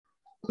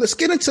let's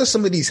get into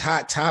some of these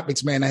hot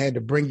topics, man. I had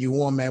to bring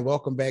you on, man.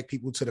 Welcome back,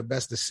 people, to the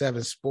Best of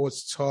Seven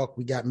Sports Talk.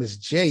 We got Miss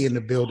J in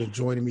the building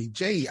joining me.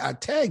 Jay, I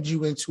tagged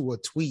you into a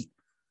tweet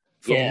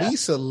from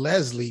Lisa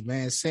Leslie,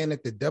 man, saying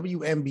that the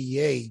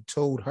WNBA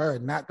told her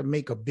not to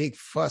make a big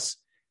fuss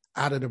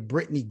out of the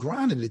Brittney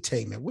Griner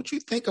detainment. What you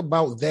think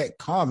about that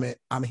comment?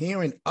 I'm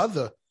hearing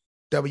other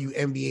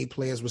WNBA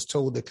players was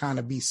told to kind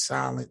of be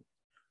silent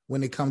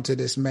when it comes to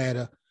this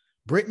matter.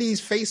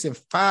 Brittney's facing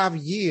 5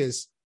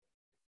 years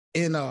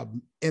in a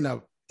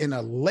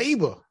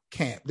labor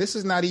camp. This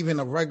is not even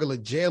a regular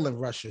jail in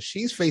Russia.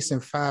 She's facing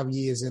 5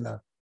 years in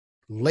a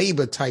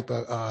labor type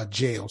of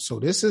jail. So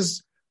this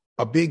is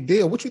a big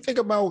deal. What you think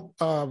about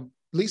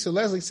Lisa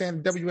Leslie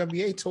saying the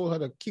WNBA told her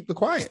to keep it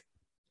quiet?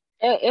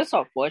 It's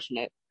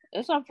unfortunate.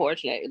 It's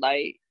unfortunate.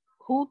 Like,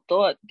 who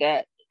thought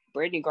that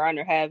Brittney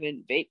Griner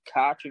having vape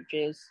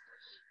cartridges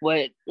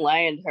would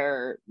land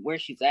her where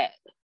she's at,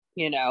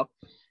 you know?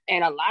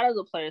 And a lot of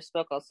the players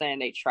spoke on saying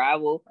they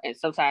travel and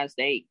sometimes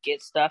they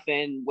get stuff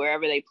in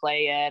wherever they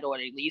play at, or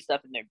they leave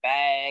stuff in their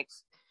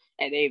bags,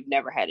 and they've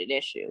never had an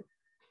issue.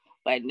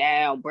 But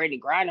now Brittney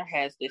Griner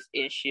has this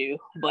issue,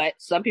 but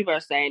some people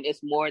are saying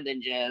it's more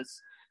than just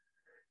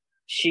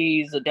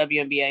she's a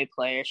WNBA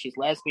player. She's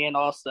lesbian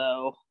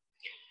also.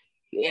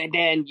 And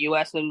then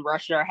U.S. and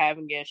Russia are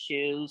having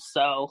issues.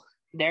 So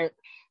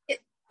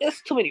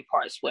it's too many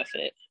parts with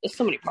it.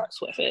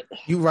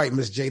 You're right,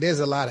 Ms. J. There's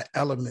a lot of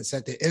elements.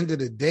 At the end of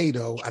the day,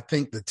 though, I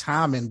think the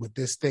timing with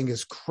this thing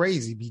is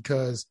crazy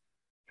because,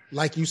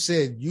 like you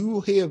said,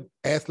 you hear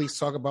athletes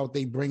talk about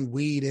they bring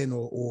weed in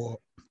or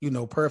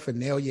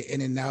paraphernalia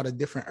in and out of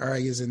different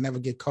areas and never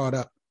get caught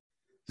up.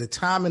 The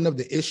timing of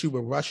the issue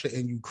with Russia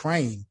and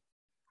Ukraine,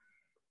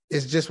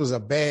 it just was a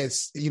bad,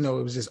 it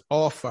was just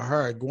off for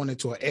her going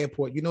into an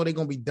airport. They're going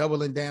to be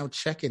doubling down,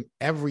 checking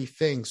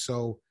everything.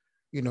 So,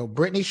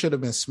 Brittney should have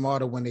been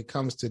smarter when it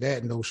comes to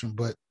that notion.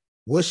 But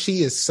what she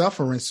is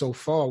suffering so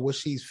far, what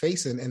she's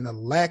facing, and the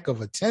lack of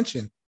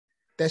attention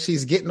that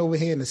she's getting over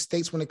here in the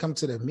States when it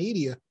comes to the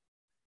media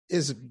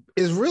is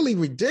really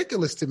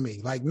ridiculous to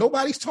me. Like,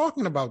 nobody's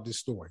talking about this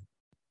story.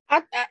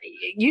 Like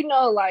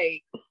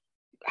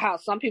how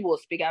some people will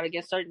speak out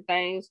against certain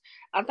things.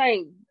 I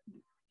think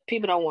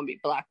people don't want to be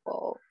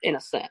blackballed in a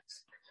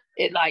sense.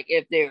 It like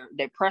if they're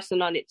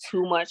pressing on it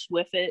too much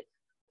with it,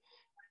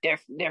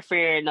 they're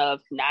fearing of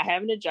not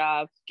having a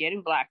job,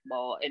 getting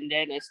blackballed, and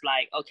then it's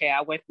like, okay,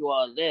 I went through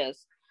all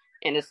this,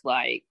 and it's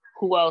like,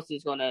 who else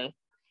is gonna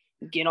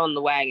get on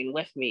the wagon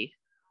with me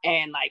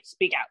and like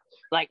speak out?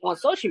 Like on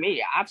social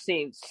media, I've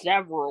seen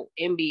several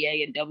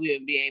NBA and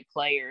WNBA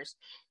players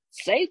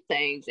say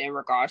things in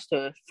regards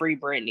to free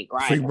Brittney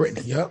Griner. Free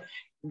Brittney, yep.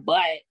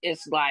 But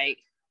it's like,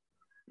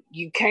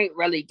 you can't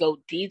really go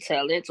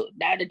detail into it.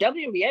 Now, the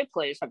WNBA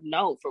players have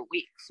known for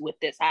weeks with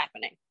this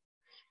happening.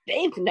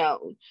 They've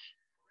known.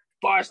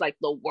 As far as like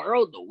the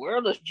world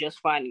is just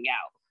finding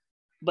out.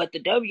 But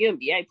the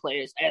WNBA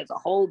players as a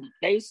whole,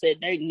 they said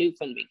they knew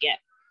from the beginning.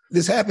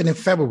 This happened in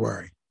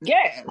February.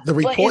 Yeah. The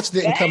reports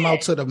didn't come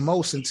out to the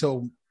most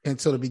until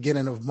the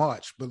beginning of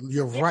March. But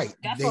you're right.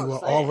 They were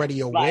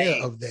already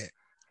aware of that.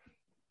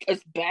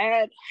 It's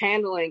bad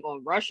handling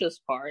on Russia's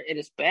part, and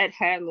it's bad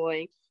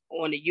handling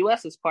on the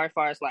U.S.'s part, as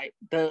far as like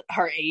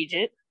her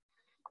agent,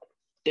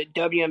 the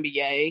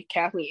WNBA,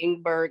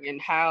 Kathleen Ingberg,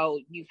 and how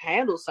you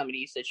handle some of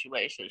these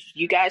situations.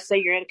 You guys say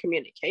you're in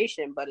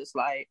communication, but it's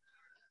like,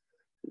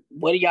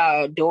 what are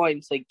y'all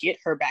doing to get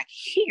her back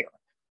here?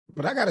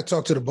 But I got to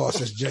talk to the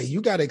bosses, Jay.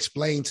 You got to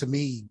explain to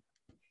me,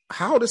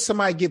 how does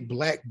somebody get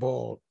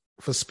blackballed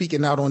for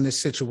speaking out on this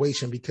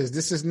situation? Because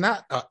this is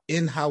not an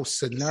in-house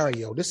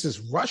scenario. This is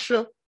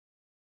Russia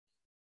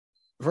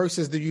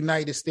versus the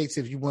United States,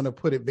 if you want to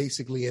put it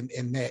basically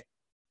in that.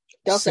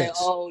 They'll sense.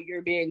 say, "Oh,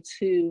 you're being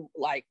too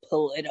like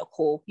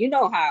political." You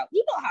know how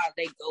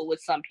they go with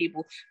some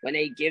people when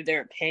they give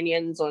their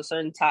opinions on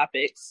certain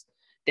topics.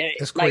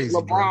 That's like crazy,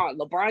 LeBron.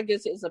 Bro. LeBron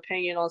gives his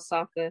opinion on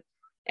something,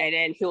 and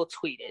then he'll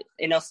tweet it,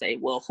 and they'll say,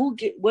 "Well,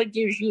 what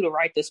gives you the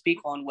right to speak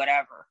on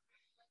whatever?"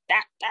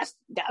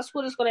 That's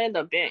what it's going to end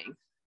up being.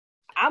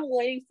 I'm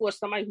waiting for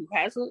somebody who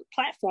has a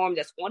platform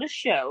that's on a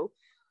show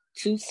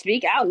to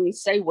speak out and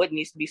say what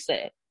needs to be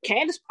said.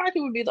 Candace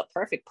Parker would be the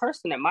perfect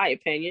person, in my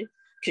opinion,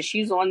 because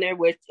she's on there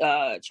with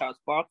Charles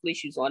Barkley.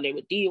 She's on there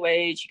with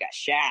D-Wade. You got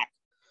Shaq.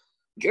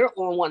 You're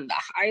on one of the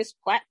highest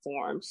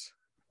platforms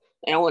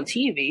and on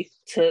TV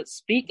to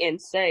speak and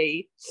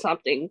say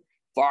something as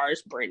far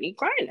as Brittney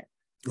Griner.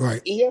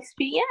 Right.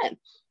 ESPN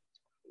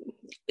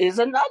is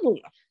another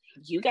one.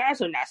 You guys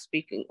are not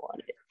speaking on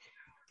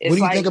it. What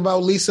do you think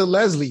about Lisa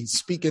Leslie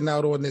speaking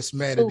out on this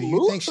matter? Do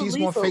you think she's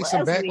going to face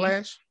some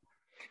backlash?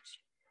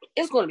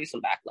 It's going to be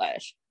some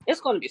backlash.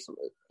 It's going to be some.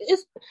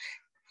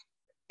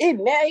 It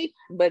may,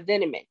 but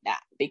then it may not,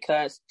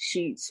 because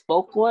she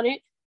spoke on it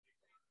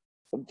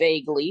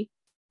vaguely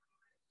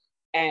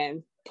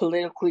and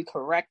politically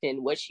correct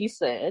in what she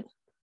said.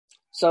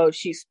 So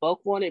she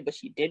spoke on it, but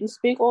she didn't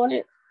speak on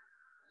it,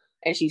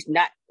 and she's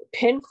not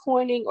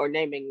pinpointing or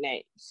naming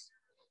names.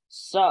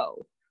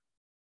 So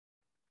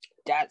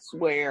that's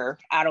where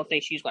I don't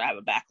think she's going to have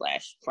a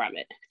backlash from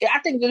it. I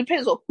think it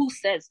depends on who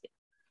says it.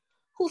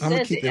 Who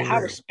says it and how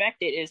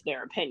respected is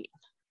their opinion.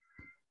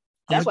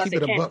 That's why I say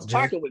Candace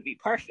Parker would be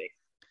perfect.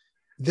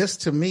 This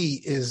to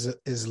me is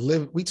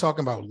we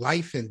talking about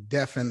life and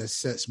death in a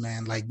sense,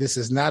 man. Like this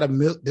is not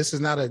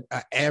a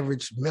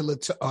average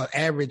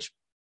average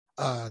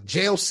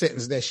jail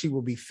sentence that she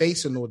will be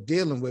facing or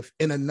dealing with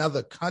in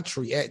another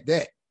country at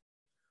that.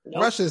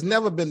 Nope. Russia's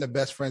never been the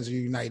best friends of the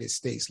United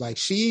States. Like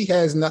she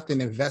has nothing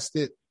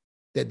invested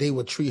that they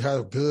would treat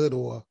her good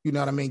or, you know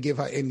what I mean, give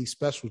her any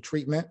special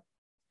treatment.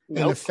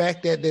 Nope. And the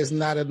fact that there's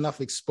not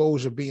enough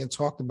exposure being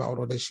talked about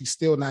or that she's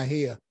still not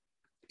here,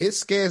 it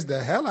scares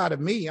the hell out of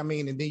me. I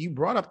mean, and then you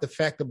brought up the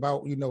fact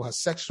about, you know, her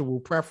sexual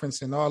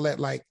preference and all that,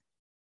 like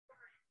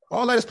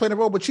all that is playing a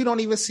role, but you don't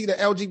even see the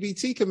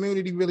LGBT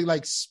community really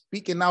like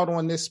speaking out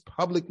on this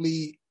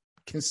publicly,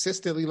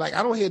 consistently. Like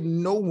I don't hear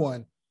no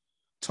one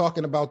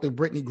talking about the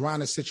Brittney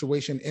Griner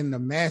situation in the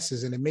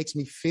masses. And it makes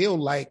me feel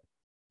like,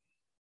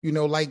 you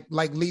know, like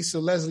Lisa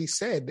Leslie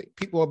said,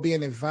 people are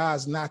being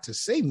advised not to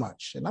say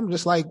much. And I'm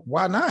just like,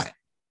 why not?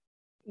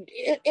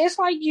 It's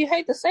like, you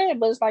hate to say it,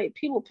 but it's like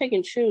people pick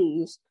and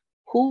choose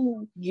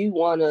who you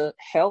want to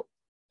help,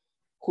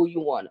 who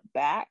you want to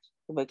back,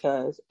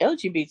 because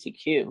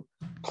LGBTQ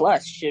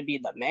plus should be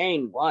the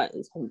main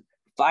ones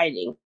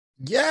fighting.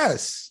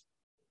 Yes.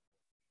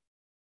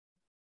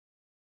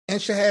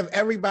 And should have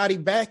everybody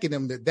backing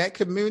them, that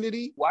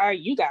community. Why are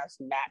you guys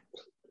not?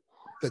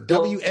 The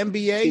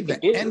WNBA, the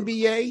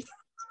NBA,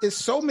 there's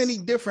so many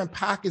different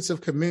pockets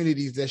of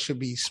communities that should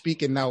be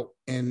speaking out,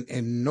 and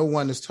no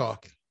one is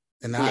talking.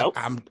 And nope.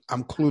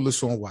 I'm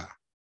clueless on why.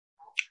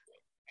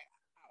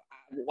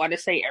 I want to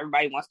say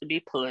everybody wants to be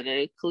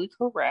politically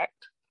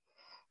correct,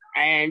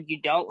 and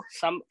you don't.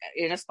 And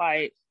it's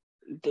like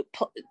the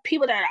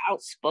people that are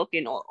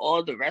outspoken on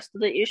all the rest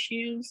of the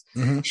issues.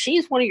 Mm-hmm.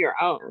 She's one of your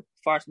own,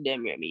 as far as the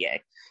WNBA.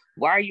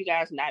 Why are you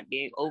guys not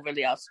being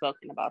overly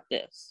outspoken about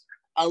this?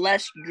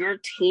 Unless your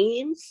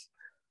teams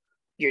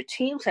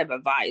have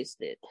advised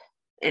it,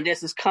 and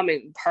this is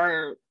coming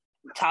per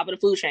top of the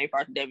food chain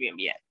for the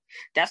WNBA.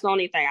 That's the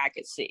only thing I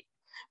could see.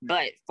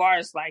 But as far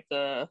as like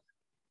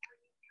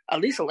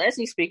Lisa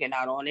Leslie speaking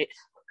out on it,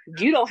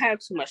 you don't have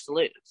too much to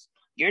lose.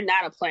 You're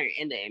not a player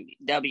in the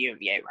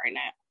WNBA right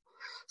now.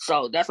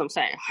 So that's what I'm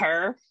saying.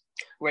 Her,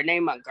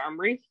 Renee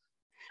Montgomery,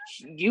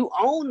 you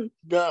own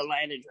the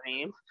Atlanta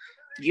Dream.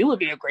 You would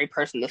be a great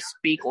person to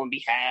speak on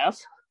behalf.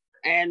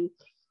 And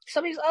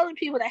some of these other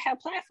people that have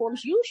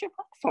platforms, use your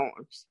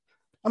platforms.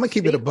 I'm going to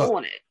keep it a buck.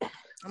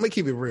 I'm going to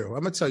keep it real.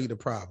 I'm going to tell you the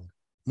problem.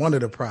 One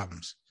of the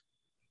problems.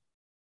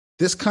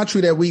 This country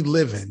that we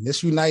live in,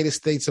 this United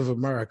States of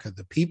America,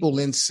 the people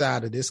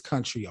inside of this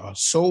country are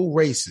so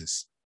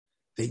racist.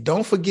 They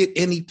don't forget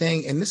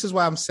anything. And this is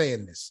why I'm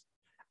saying this.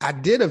 I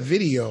did a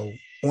video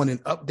on an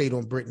update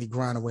on Brittney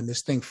Griner when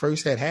this thing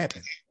first had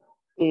happened.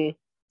 Mm.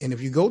 And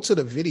if you go to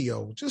the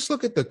video, just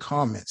look at the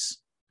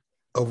comments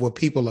of what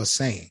people are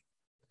saying.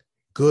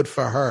 Good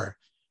for her.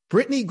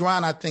 Brittney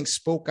Griner, I think,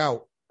 spoke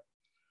out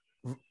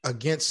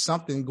against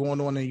something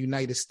going on in the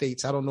United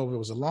States. I don't know if it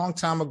was a long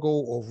time ago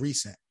or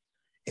recent.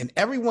 And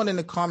everyone in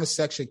the comment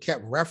section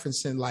kept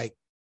referencing, like,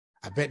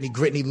 I bet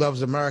Brittney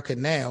loves America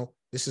now.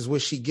 This is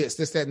what she gets,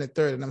 this, that, and the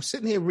third. And I'm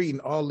sitting here reading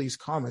all these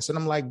comments, and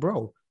I'm like,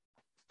 bro,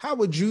 how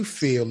would you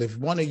feel if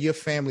one of your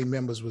family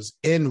members was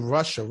in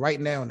Russia right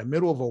now in the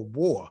middle of a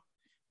war,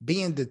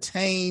 being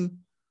detained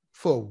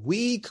for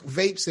weed,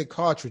 vapes, and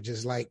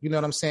cartridges? Like, you know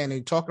what I'm saying?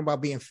 They're talking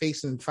about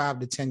facing 5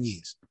 to 10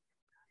 years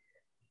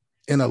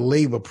in a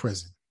labor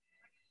prison.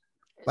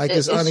 Like,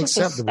 it's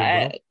unacceptable,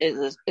 bro.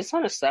 It's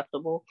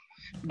unacceptable.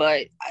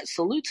 But I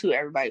salute to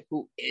everybody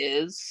who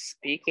is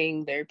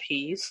speaking their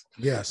piece.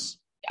 Yes.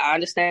 I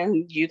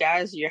understand you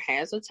guys, your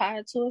hands are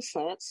tied to a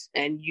sense,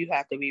 and you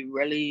have to be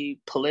really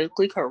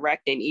politically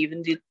correct in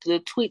even the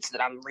tweets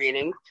that I'm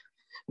reading.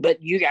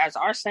 But you guys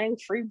are saying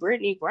free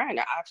Brittney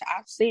Griner.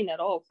 I've seen that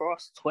all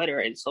across Twitter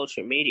and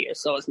social media.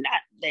 So it's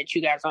not that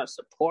you guys aren't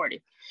supporting.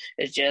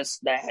 It's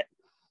just that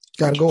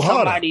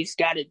somebody's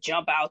got to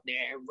jump out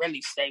there and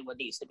really say what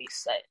needs to be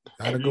said.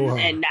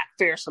 And not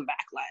fear some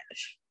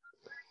backlash.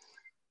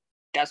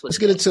 That's what. Let's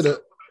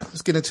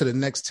get into the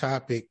next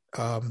topic.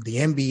 The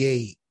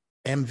NBA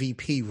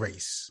MVP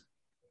race.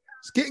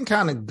 It's getting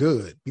kind of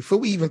good. Before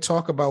we even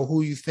talk about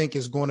who you think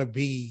is going to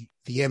be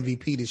the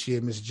MVP this year,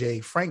 Ms.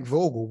 J, Frank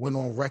Vogel went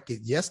on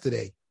record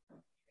yesterday.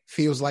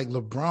 Feels like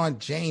LeBron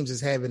James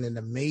is having an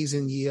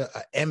amazing year,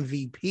 an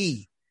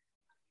MVP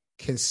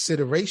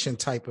consideration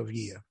type of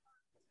year.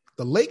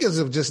 The Lakers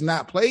have just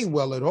not played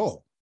well at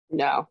all.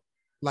 No.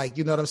 Like,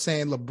 you know what I'm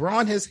saying?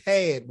 LeBron has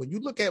had, when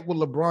you look at what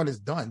LeBron has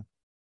done,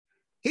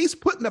 he's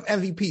putting up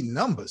MVP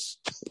numbers.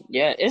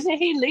 Yeah, isn't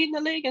he leading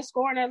the league in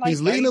scoring?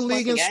 He's leading the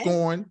league in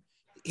scoring.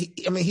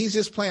 He's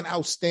just playing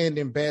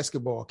outstanding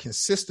basketball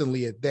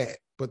consistently at that.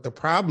 But the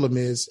problem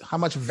is, how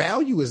much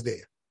value is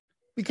there?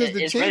 Because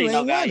the team really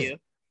ain't value.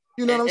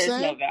 You know what I'm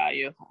saying? No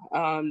value.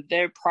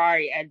 They're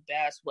probably at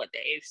best the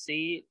eighth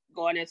seed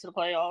going into the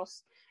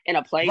playoffs, in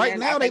a play-in. Right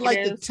now, they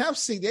like the 10th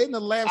seed. They're in the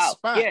last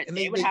spot, yeah, and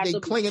they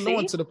clinging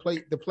on to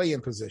the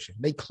play-in position.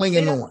 They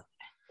clinging on.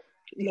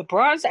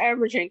 LeBron's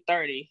averaging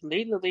 30,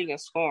 leading the league in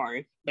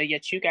scoring, but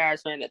yet you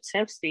guys are in the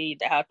 10th seed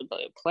that have to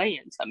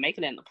play in to make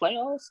it in the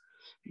playoffs.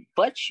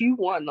 But you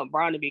want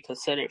LeBron to be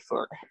considered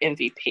for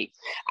MVP.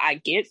 I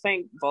get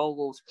Frank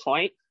Vogel's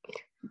point,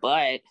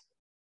 but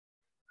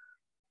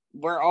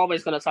we're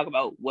always going to talk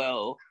about,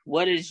 well,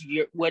 what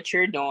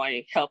you're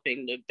doing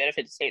helping to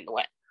benefit the team to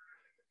win.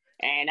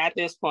 And at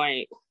this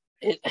point,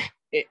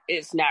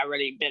 it's not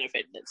really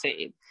benefiting the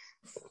team.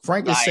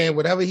 Frank is saying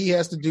whatever he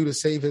has to do to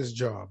save his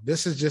job.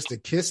 This is just a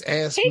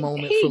kiss-ass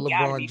moment for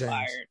LeBron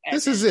James.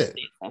 This is it.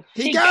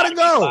 He got to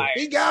go.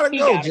 He got to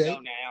go, Jay.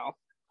 Now.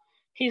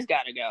 He's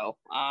got to go.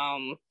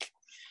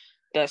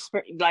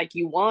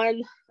 You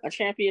won a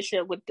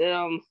championship with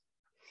them.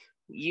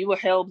 You were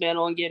hell-bent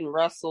on getting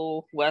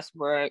Russell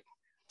Westbrook.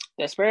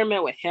 The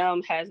experiment with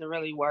him hasn't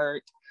really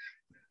worked.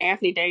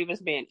 Anthony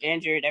Davis being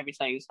injured,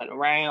 everything's been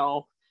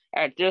around.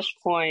 At this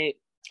point,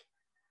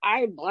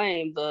 I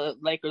blame the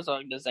Lakers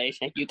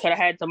organization. You could have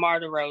had DeMar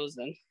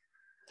DeRozan.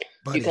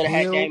 You could have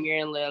had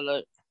Damian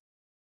Lillard.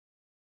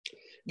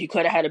 You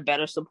could have had a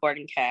better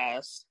supporting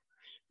cast.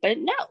 But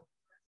no.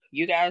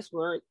 You guys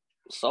were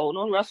sold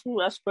on Russell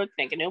Westbrook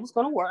thinking it was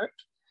going to work.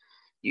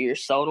 You're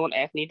sold on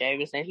Anthony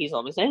Davis and he's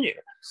always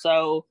injured.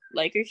 So,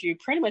 Lakers, you're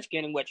pretty much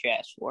getting what you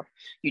asked for.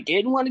 You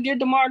didn't want to give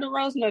DeMar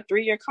DeRozan a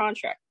 3-year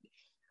contract.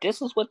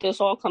 This is what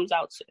this all comes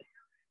out to.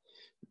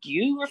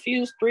 You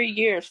refused 3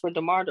 years for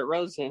DeMar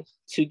DeRozan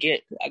to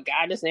get a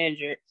guy that's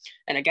injured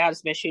and a guy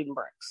that's been shooting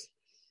bricks.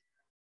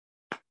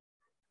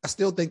 I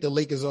still think the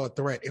Lakers are a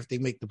threat if they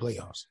make the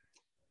playoffs.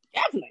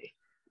 Definitely.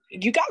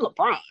 You got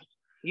LeBron.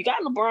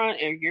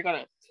 And you're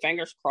going to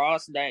fingers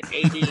crossed that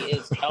AD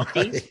is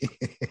healthy.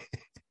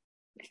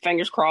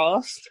 Fingers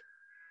crossed.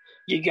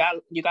 You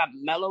got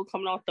Melo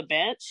coming off the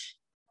bench.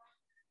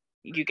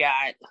 You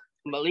got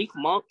Malik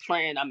Monk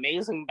playing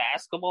amazing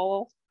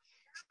basketball.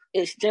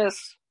 It's just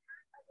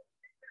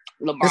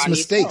LeBron. It's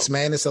mistakes,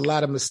 man. It's a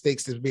lot of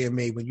mistakes that's being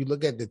made. When you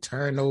look at the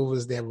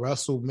turnovers that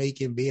Russell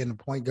making, being the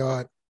point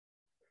guard,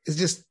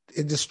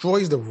 it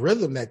destroys the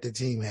rhythm that the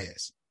team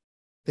has.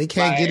 They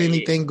can't get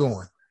anything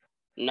going.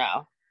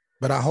 No.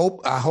 But I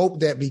hope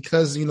that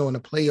because, in the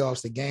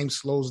playoffs, the game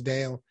slows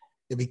down.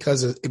 It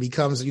becomes,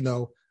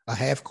 a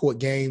half-court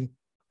game.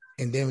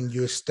 And then when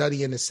you're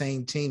studying the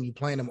same team, you're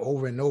playing them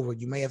over and over.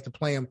 You may have to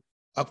play them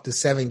up to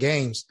 7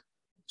 games.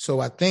 So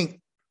I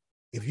think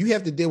if you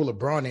have to deal with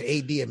LeBron and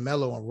AD and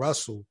Melo and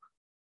Russell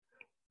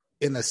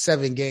in a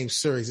 7-game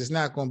series, it's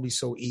not going to be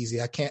so easy.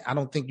 I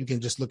don't think you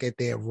can just look at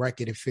their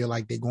record and feel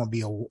like they're going to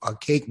be a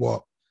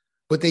cakewalk.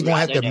 But they're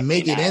going to have to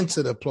make it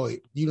into the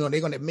play. They're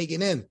going to make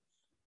it in.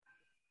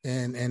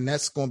 And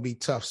that's going to be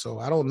tough. So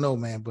I don't know,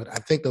 man. But I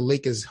think the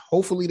Lakers,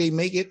 hopefully they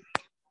make it.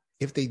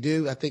 If they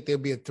do, I think they'll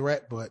be a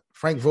threat. But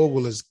Frank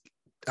Vogel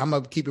I'm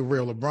going to keep it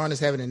real. LeBron is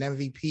having an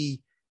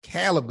MVP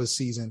caliber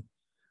season.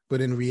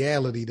 But in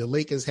reality, the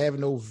Lakers have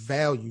no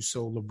value.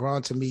 So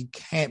LeBron, to me,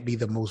 can't be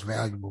the most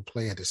valuable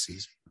player this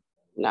season.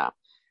 No.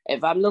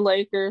 If I'm the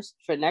Lakers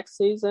for next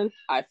season,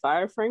 I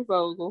fire Frank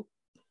Vogel.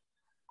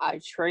 I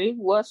trade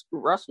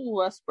Russell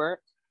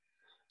Westbrook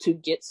to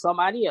get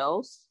somebody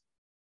else.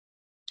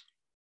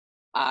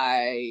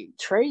 I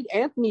trade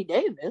Anthony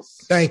Davis.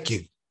 Thank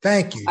you.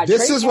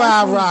 This is why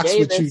I rocks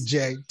with you,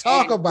 Jay.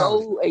 Talk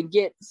about it. And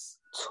get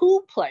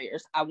 2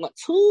 players. I want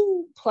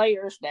 2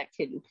 players that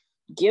can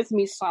give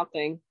me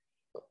something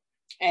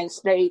and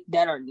stay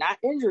that are not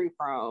injury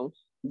prone,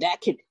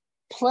 that can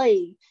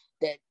play,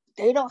 that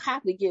they don't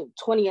have to give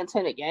 20 and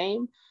 10 a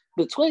game.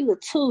 Between the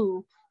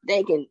 2,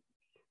 they can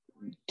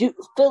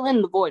fill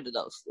in the void of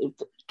those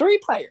 3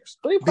 players.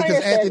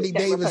 Because Anthony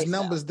Davis'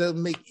 numbers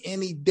doesn't make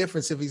any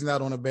difference if he's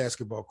not on a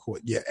basketball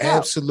court. Yeah, no.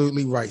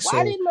 Absolutely right.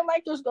 Why didn't the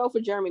Lakers go for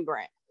Jeremy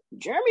Grant?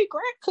 Jeremy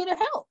Grant could have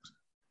helped.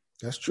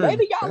 That's true.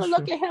 Maybe y'all will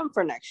look at him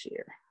for next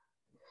year.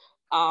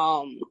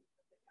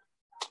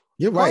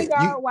 You're right. Point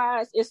guard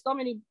wise, it's so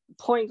many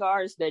point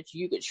guards that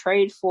you could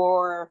trade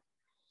for.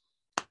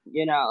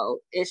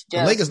 It's just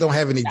the Lakers don't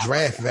have any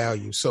draft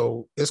value,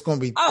 so it's gonna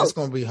be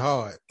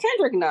hard.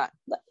 Kendrick Nunn.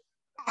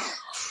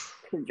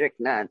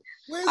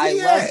 I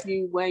loved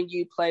you when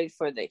you played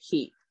for the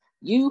Heat.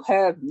 You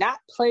have not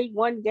played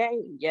 1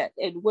 game yet,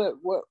 and we're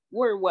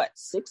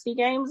 60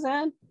 games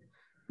in,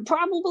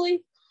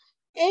 probably,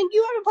 and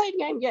you haven't played a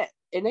game yet.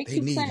 And they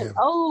keep saying, him.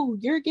 "Oh,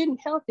 you're getting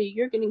healthy.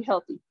 You're getting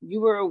healthy."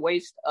 You were a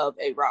waste of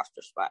a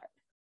roster spot.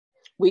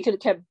 We could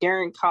have kept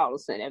Darren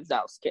Collison if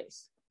that was the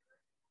case.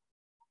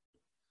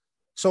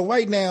 So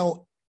right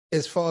now,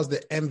 as far as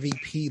the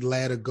MVP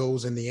ladder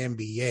goes in the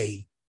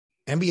NBA,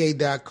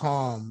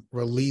 NBA.com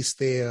released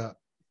their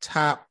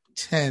top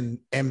 10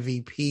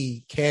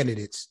 MVP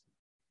candidates.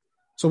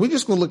 So we're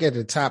just going to look at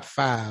the top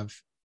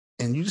 5,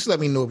 and you just let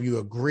me know if you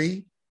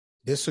agree,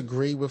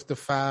 disagree with the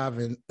 5,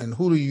 and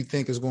who do you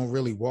think is going to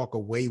really walk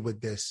away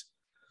with this?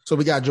 So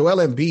we got Joel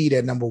Embiid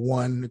at number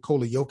 1,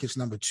 Nikola Jokic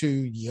number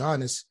 2,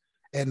 Giannis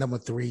at number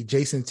 3,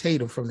 Jason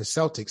Tatum from the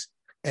Celtics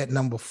at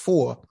number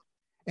 4,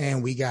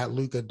 And we got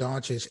Luka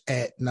Doncic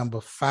at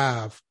number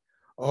 5.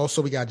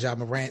 Also, we got Ja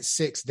Morant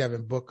 6,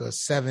 Devin Booker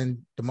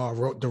 7, DeMar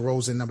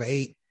DeRozan number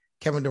 8,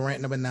 Kevin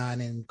Durant number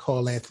 9, and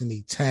Karl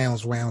Anthony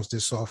Towns rounds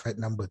this off at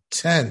number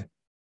 10.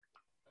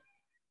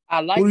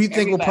 Who do you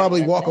think will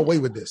probably walk away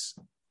with this?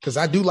 Because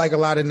I do like a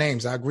lot of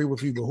names. I agree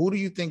with you. But who do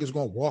you think is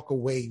going to walk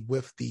away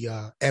with the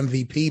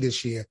MVP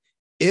this year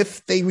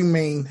if they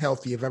remain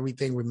healthy, if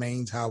everything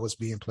remains how it's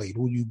being played?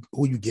 Who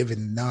you giving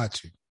a nod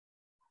to?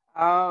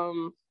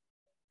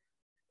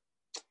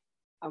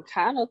 I'm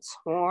kind of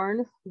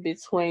torn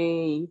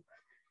between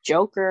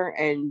Joker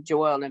and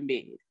Joel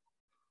Embiid.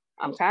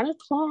 I'm kind of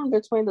torn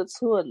between the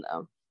two of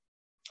them.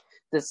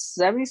 The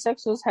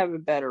 76ers have a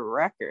better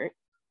record.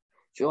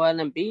 Joel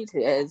Embiid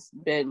has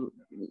been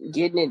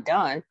getting it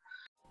done.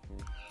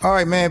 All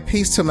right, man.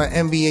 Peace to my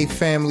NBA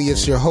family.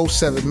 It's your host,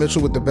 Seven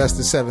Mitchell, with the Best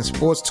of Seven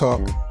Sports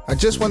Talk. I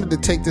just wanted to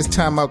take this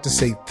time out to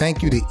say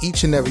thank you to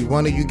each and every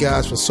one of you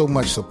guys for so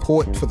much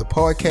support for the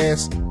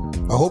podcast.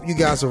 I hope you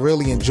guys are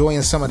really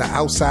enjoying some of the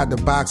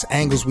outside-the-box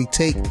angles we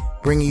take,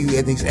 bringing you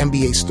in these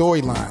NBA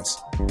storylines.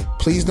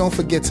 Please don't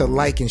forget to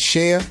like and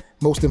share.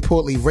 Most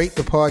importantly, rate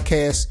the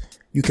podcast.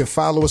 You can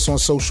follow us on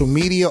social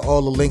media.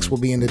 All the links will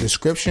be in the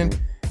description.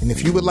 And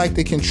if you would like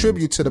to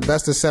contribute to the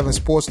Best of Seven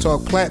Sports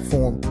Talk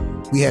platform,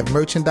 we have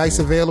merchandise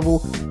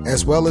available,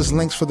 as well as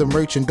links for the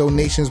merch, and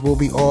donations will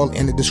be all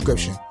in the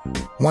description.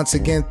 Once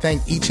again,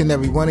 thank each and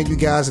every one of you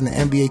guys in the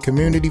NBA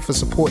community for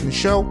supporting the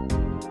show.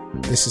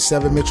 This is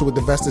Seven Mitchell with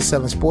the Best of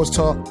Seven Sports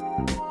Talk.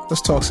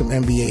 Let's talk some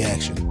NBA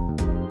action.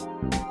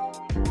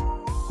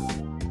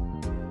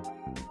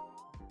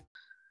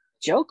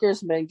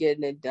 Joker's been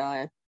getting it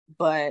done,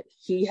 but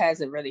he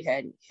hasn't really had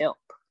any help.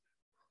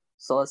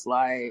 So it's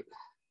like...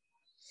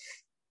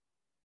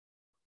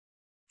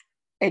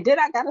 And then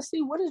I gotta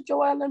see, what is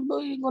Joel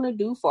Embiid gonna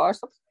do for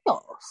us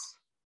playoffs?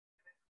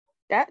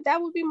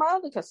 That would be my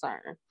other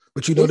concern.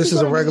 But you know, this is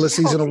a regular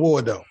season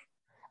award, though.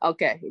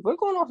 Okay, if we're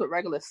going off the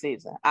regular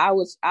season, I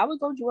would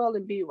go Joel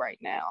Embiid right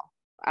now.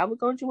 I would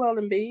go Joel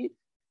Embiid.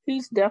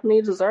 He's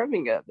definitely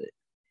deserving of it.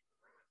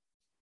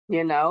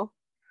 You know,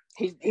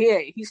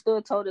 he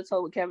stood toe to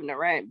toe with Kevin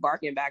Durant,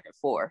 barking back and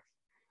forth,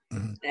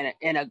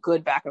 in a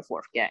good back and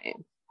forth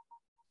game.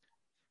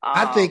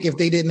 I think if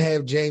they didn't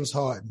have James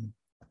Harden,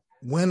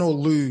 win or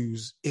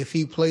lose, if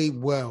he played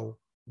well,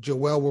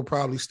 Joel will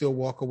probably still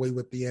walk away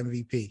with the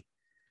MVP.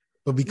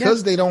 But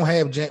because they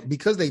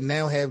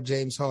now have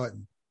James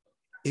Harden,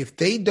 if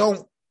they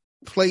don't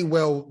play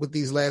well with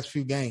these last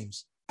few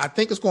games, I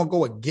think it's going to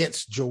go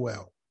against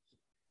Joel.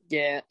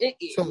 Yeah. You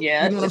know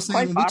what I'm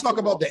saying? When we talk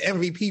about the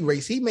MVP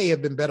race, he may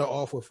have been better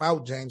off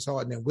without James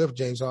Harden than with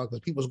James Harden, because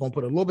people's going to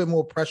put a little bit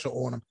more pressure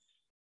on him.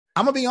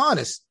 I'm going to be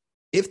honest.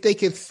 If they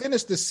could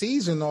finish the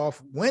season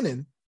off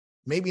winning,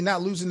 maybe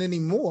not losing any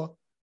more,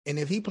 and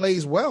if he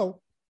plays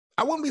well,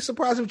 I wouldn't be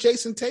surprised if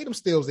Jason Tatum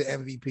steals the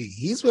MVP.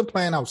 He's been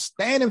playing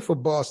outstanding for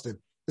Boston,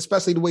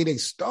 especially the way they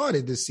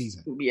started this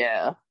season.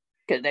 Yeah,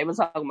 because they were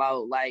talking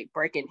about like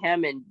breaking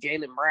him and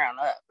Jaylen Brown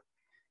up.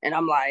 And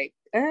I'm like,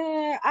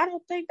 I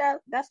don't think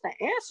that's the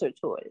answer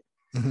to it.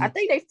 Mm-hmm. I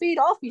think they feed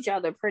off each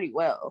other pretty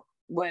well.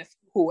 With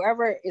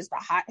whoever is the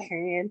hot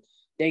hand,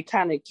 they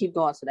kind of keep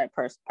going to that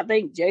person. I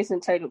think Jason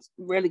Tatum's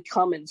really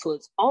coming to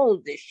his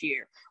own this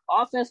year,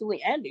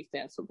 offensively and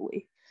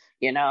defensively.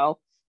 You know,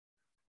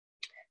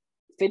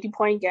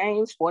 50-point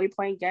games,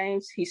 40-point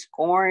games. He's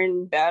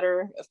scoring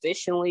better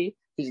efficiently.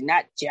 He's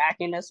not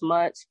jacking as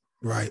much.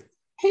 Right.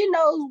 He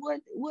knows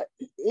what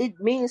it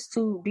means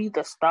to be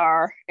the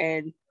star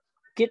and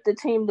get the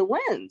team the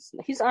wins.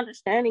 He's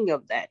understanding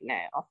of that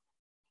now.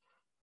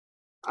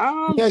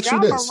 Ja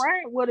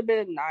Morant would have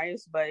been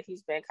nice, but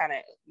he's been kind of,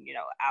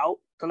 out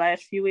the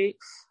last few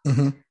weeks.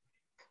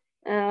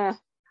 Mm-hmm.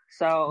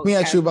 So let me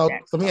ask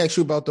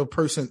you about the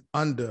person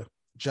under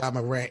Ja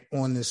Morant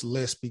on this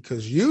list,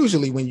 because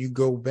usually when you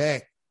go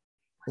back,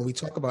 when we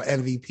talk about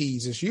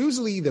MVPs, it's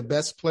usually the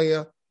best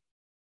player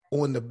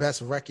on the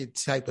best record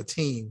type of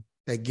team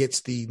that gets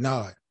the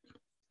nod.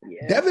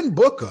 Yeah. Devin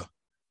Booker,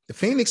 the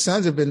Phoenix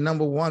Suns have been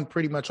number one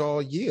pretty much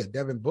all year.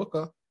 Devin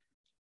Booker,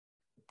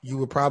 you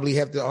would probably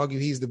have to argue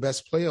he's the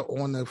best player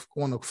on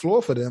the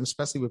floor for them,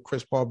 especially with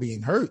Chris Paul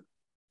being hurt.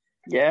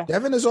 Yeah.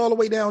 Devin is all the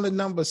way down to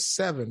number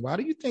 7. Why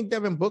do you think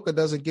Devin Booker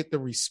doesn't get the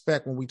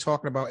respect when we're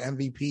talking about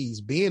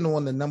MVPs, being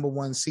on the number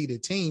 1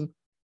 seeded team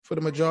for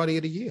the majority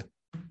of the year?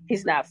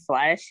 He's not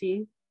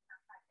flashy.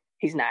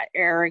 He's not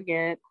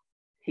arrogant.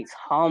 He's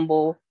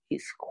humble.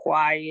 He's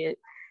quiet.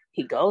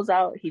 He goes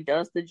out. He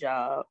does the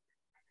job.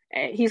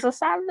 And he's a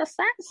silent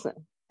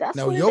assassin. That's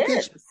what it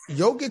is.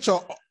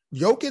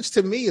 Jokic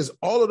to me is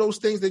all of those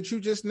things that you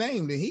just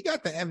named, and he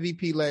got the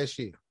MVP last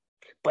year.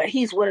 But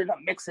he's willing to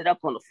mix it up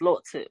on the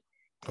floor too.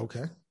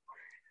 Okay.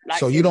 Like,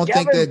 so you don't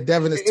think that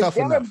Devin is tough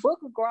enough? If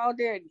Booker go out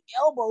there and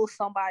elbow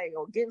somebody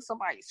or get in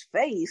somebody's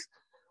face,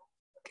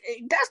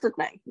 that's the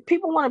thing.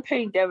 People want to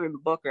paint Devin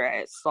Booker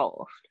as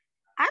soft.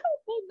 I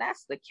don't think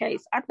that's the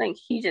case. I think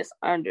he just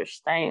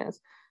understands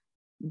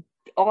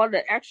all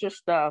the extra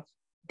stuff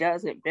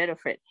doesn't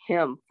benefit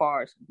him as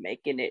far as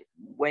making it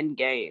win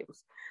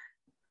games.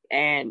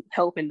 and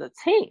helping the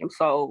team.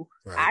 So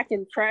Right. I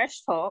can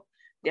trash talk.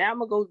 Then I'm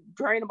going to go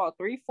drain about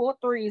 3-4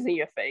 threes in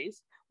your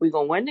face. We're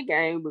going to win the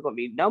game. We're going to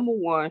be number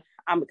one.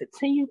 I'm going to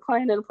continue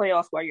playing in the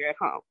playoffs while you're at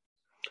home.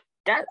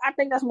 I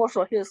think that's more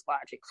so his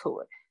logic to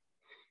it.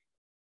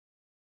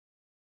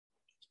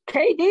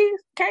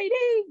 KD's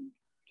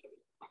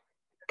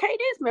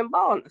been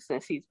balling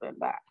since he's been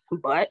back.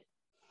 But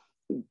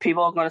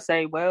people are going to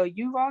say, well,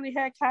 you've only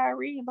had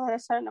Kyrie by a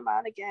certain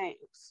amount of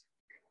games.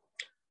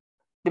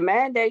 The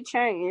mandate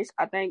changed.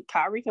 I think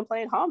Kyrie can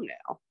play at home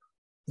now.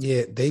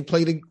 Yeah, they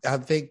played, I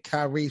think,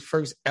 Kyrie's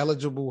first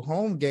eligible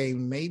home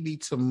game maybe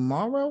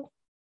tomorrow,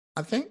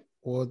 I think.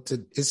 Or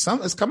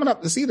it's coming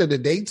up. It's either the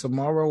day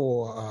tomorrow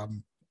or,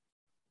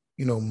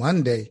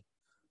 Monday.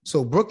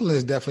 So Brooklyn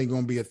is definitely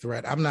going to be a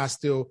threat.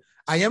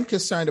 I am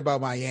concerned about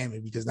Miami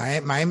because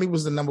Miami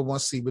was the number one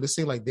seed, but it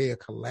seems like they are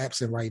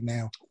collapsing right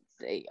now.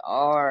 They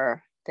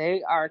are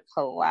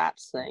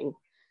collapsing.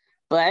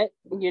 But,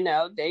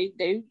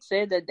 they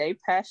said that they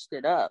patched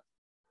it up.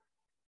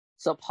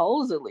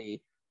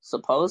 Supposedly,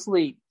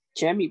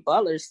 Jimmy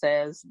Butler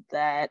says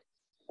that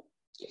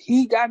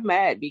he got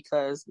mad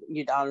because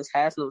Udonis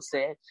Haslem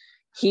said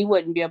he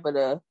wouldn't be able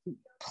to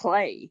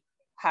play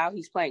how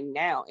he's playing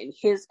now in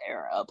his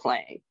era of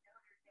playing.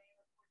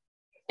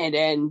 And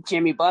then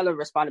Jimmy Butler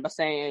responded by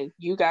saying,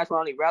 you guys were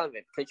only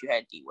relevant because you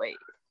had D-Wade.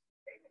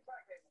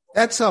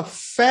 That's a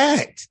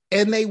fact.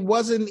 And they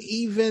wasn't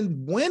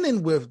even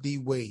winning with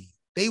D-Wade.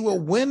 They were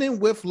winning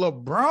with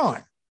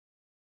LeBron.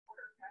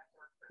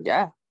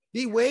 Yeah.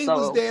 D-Wade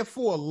was there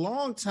for a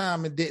long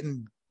time and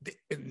didn't,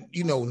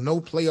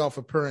 no playoff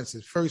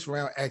appearances, first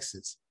round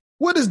exits.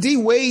 What has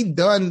D-Wade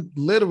done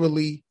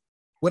literally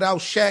without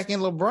Shaq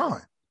and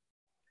LeBron?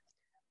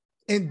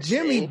 And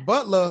Jimmy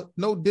Butler,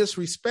 no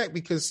disrespect,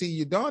 because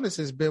Udonis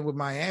has been with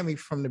Miami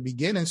from the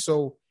beginning,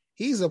 so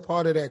he's a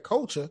part of that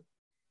culture.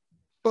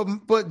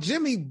 But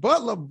Jimmy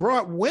Butler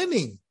brought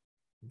winning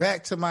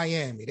back to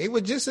Miami. They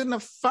were just in the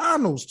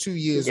finals 2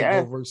 years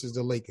ago versus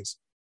the Lakers.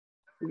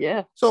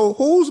 Yeah. So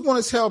who's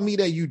going to tell me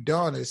that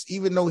Udonis,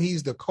 even though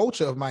he's the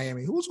coach of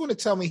Miami, who's going to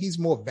tell me he's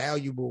more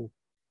valuable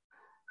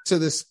to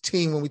this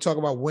team when we talk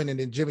about winning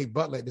than Jimmy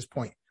Butler at this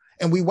point?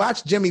 And we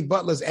watch Jimmy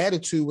Butler's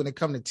attitude when it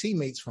comes to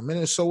teammates from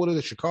Minnesota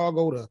to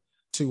Chicago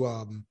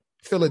to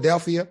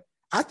Philadelphia.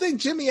 I think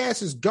Jimmy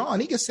ass is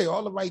gone. He can say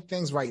all the right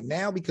things right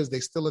now because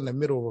they're still in the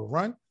middle of a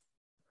run.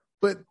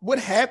 But what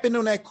happened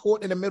on that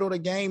court in the middle of the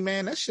game,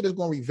 man, that shit is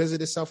going to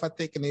revisit itself, I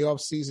think, in the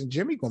offseason.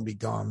 Jimmy going to be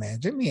gone, man.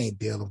 Jimmy ain't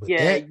dealing with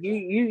that. Yeah,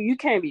 you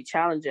can't be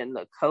challenging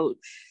the coach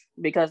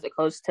because the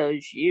coach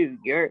tells you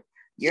you're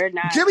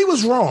not. Jimmy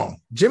was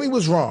wrong.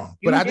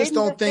 But I just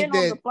don't think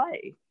that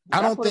 –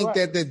 I don't think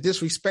that the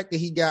disrespect that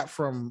he got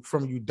from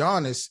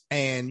Udonis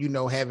and,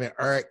 having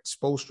Eric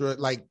Spoelstra,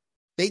 like,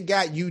 they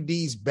got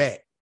UD's back.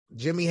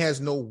 Jimmy has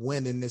no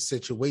win in this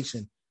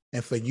situation.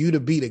 And for you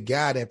to be the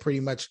guy that pretty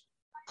much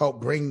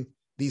helped bring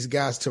these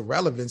guys to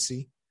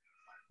relevancy,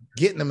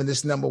 getting them in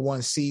this number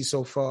one seed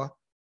so far,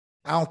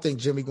 I don't think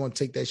Jimmy going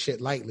to take that shit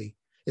lightly.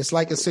 It's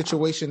like a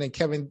situation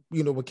that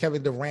with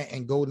Kevin Durant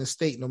and Golden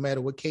State, no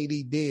matter what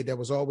KD did, that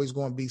was always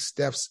going to be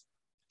Steph's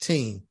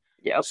team.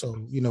 Yep. So,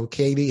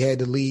 KD had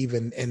to leave.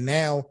 And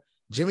now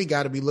Jimmy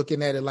got to be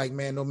looking at it like,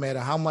 man, no matter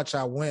how much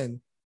I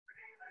win,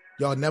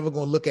 y'all never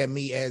going to look at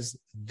me as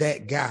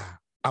that guy.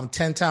 I'm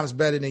 10 times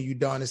better than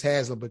Udonis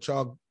Haslem, but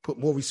y'all put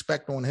more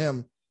respect on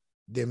him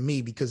than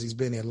me because he's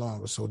been there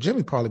longer. So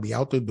Jimmy probably be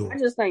out the door. I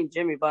just think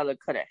Jimmy Butler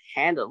could have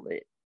handled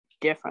it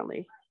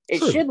differently. It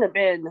shouldn't have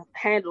been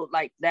handled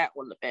like that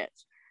on the bench.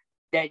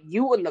 That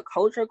you and the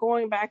coach are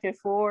going back and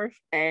forth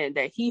and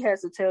that he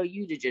has to tell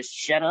you to just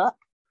shut up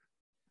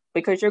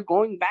because you're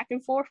going back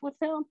and forth with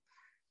him.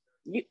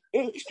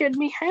 It shouldn't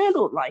be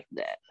handled like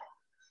that.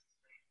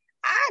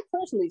 I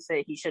personally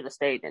say he should have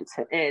stayed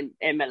in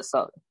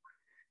Minnesota.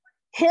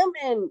 Him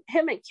and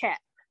Cat.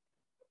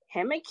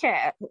 And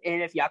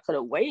if y'all could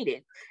have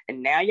waited,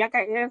 and now y'all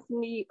got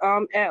Anthony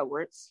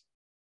Edwards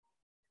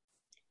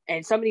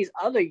and some of these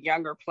other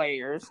younger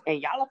players,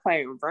 and y'all are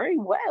playing very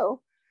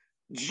well,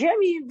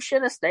 Jimmy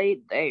should have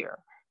stayed there.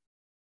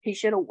 He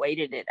should have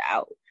waited it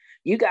out.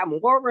 You got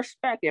more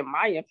respect, in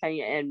my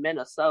opinion, in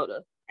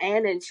Minnesota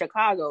and in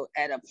Chicago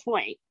at a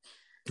point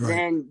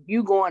than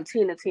you going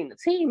team to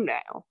team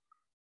now.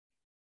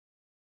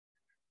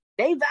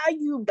 They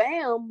value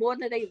Bam more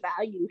than they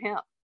value him.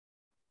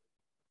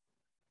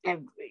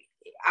 And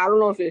I don't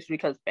know if it's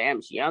because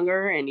Bam's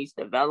younger and he's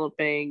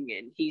developing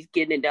and he's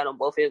getting it done on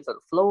both ends of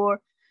the floor,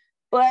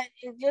 but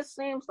it just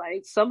seems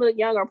like some of the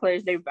younger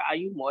players they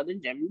value more than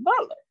Jimmy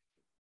Butler.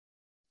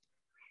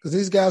 Because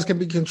these guys can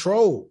be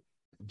controlled.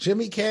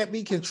 Jimmy can't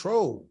be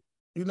controlled.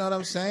 You know what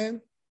I'm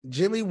saying?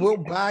 Jimmy will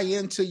buy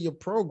into your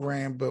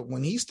program, but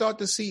when he start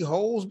to see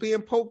holes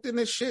being poked in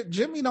this shit,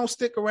 Jimmy don't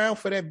stick around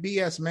for that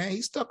BS, man.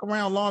 He stuck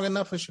around long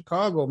enough in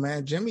Chicago,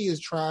 man. Jimmy is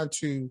trying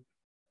to,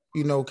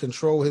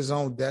 control his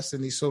own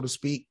destiny, so to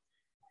speak.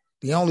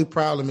 The only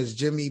problem is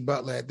Jimmy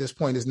Butler at this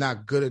point is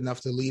not good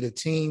enough to lead a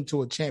team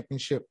to a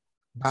championship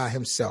by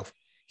himself.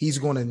 He's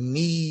going to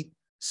need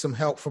some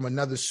help from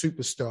another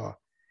superstar.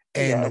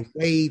 And the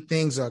way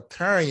things are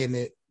carrying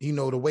it,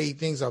 the way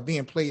things are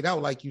being played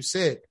out, like you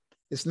said,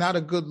 it's not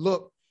a good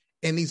look.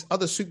 And these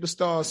other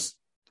superstars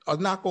are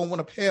not going to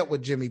want to pair up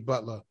with Jimmy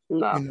Butler.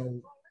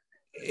 No.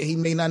 He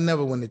may not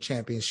never win the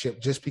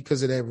championship just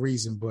because of that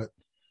reason. But,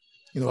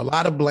 a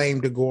lot of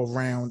blame to go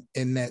around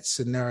in that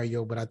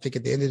scenario. But I think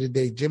at the end of the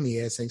day, Jimmy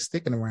ass ain't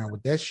sticking around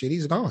with that shit.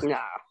 He's gone. Nah.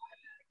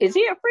 Is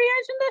he a free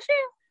agent this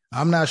year?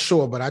 I'm not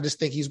sure, but I just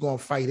think he's going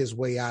to fight his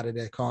way out of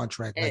that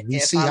contract. Like we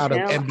see how the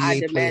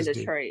NBA players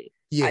do. Trade.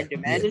 Yeah, I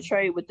demand a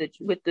trade with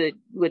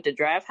the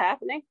draft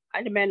happening.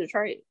 I demand a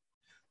trade.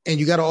 And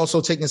you got to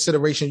also take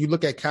consideration. You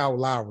look at Kyle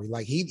Lowry,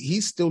 like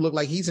he still look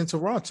like he's in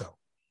Toronto.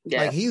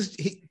 Yeah.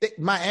 Like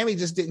Miami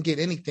just didn't get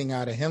anything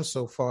out of him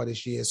so far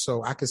this year.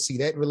 So I could see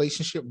that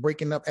relationship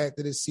breaking up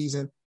after this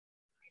season.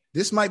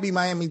 This might be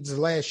Miami's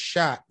last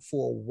shot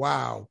for a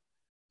while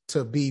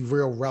to be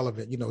real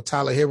relevant.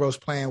 Tyler Hero's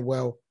playing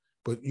well,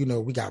 but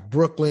we got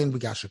Brooklyn, we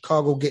got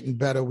Chicago getting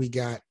better, we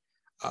got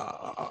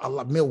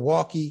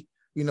Milwaukee,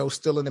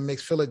 still in the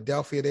mix.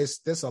 Philadelphia,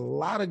 there's a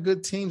lot of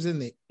good teams in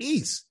the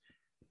East.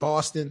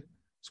 Boston,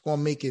 it's going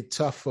to make it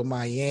tough for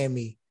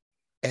Miami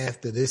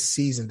after this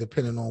season,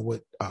 depending on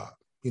what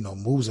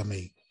moves are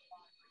made.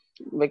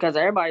 Because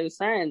everybody was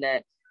saying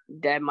that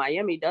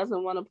Miami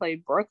doesn't want to play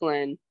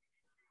Brooklyn.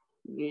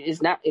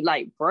 It's not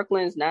like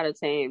Brooklyn's not a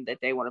team that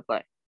they want to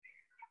play.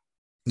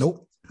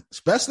 Nope.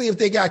 Especially if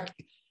they got.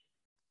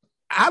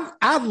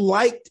 I've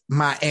liked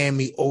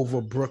Miami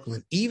over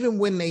Brooklyn, even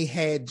when they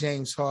had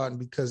James Harden,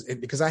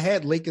 because I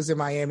had Lakers in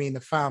Miami in the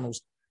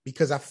finals,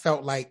 because I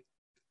felt like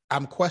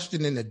I'm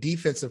questioning the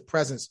defensive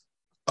presence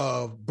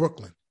of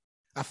Brooklyn.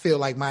 I feel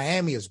like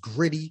Miami is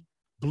gritty,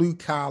 blue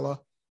collar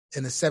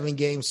in a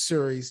 7-game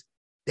series.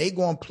 They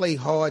going to play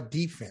hard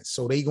defense,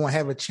 so they going to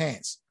have a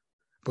chance.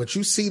 But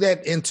you see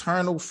that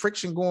internal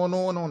friction going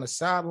on the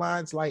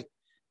sidelines, like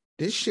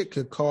this shit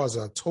could cause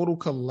a total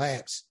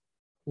collapse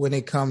when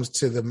it comes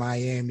to the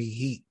Miami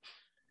Heat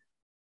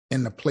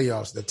in the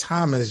playoffs. The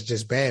timing is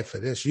just bad for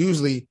this.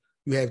 Usually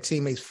you have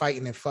teammates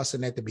fighting and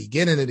fussing at the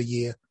beginning of the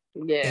year,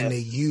 and they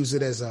use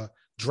it as a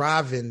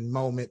driving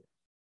moment,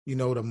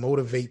 to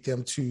motivate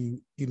them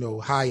to,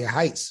 higher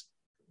heights.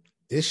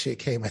 This shit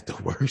came at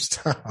the worst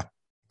time.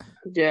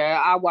 Yeah,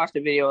 I watched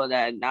a video of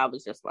that, and I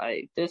was just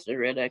like, this is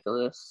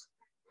ridiculous.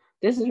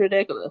 This is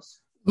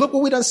ridiculous. Look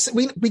what we done,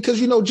 because,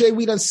 Jay,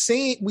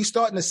 we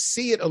starting to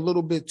see it a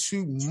little bit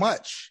too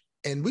much.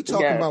 And we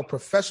talking about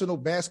professional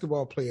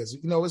basketball players.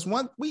 It's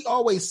one, we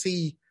always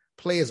see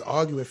players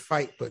argue and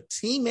fight, but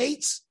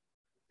teammates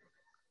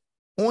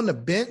on the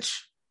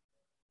bench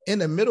in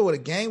the middle of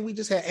the game, we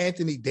just had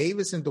Anthony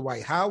Davis and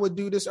Dwight Howard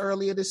do this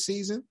earlier this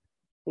season.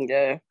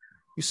 Yeah.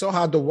 You saw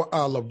how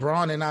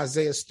LeBron and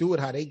Isaiah Stewart,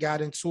 how they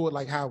got into it,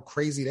 like how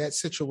crazy that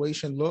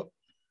situation looked.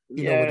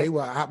 Where they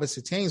were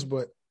opposite teams,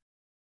 but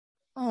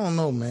I don't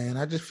know, man.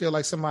 I just feel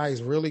like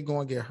somebody's really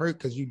going to get hurt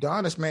because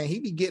Udonis, man, he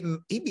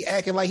be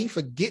acting like he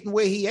forgetting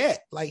where he at.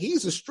 Like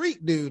he's a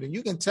street dude, and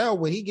you can tell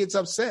when he gets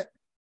upset,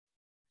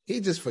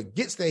 he just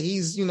forgets that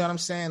he's, in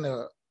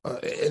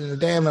the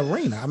damn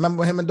arena. I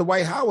remember him and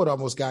Dwight Howard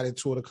almost got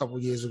into it a couple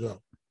years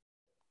ago.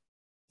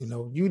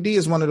 UD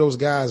is one of those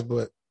guys,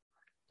 but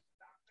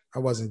I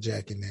wasn't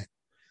jacking that.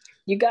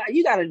 You got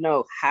to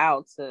know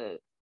how to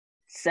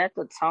set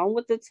the tone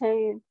with the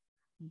team,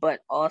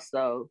 but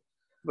also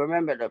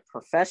remember the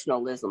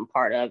professional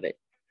part of it.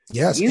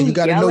 Yes, and you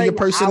got to know your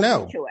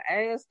personnel. Your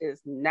ass is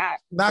not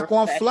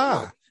going to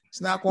fly. It's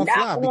not going to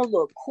fly. Not on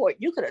the court.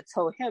 You could have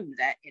told him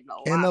that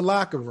in the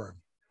locker room.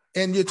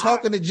 And you're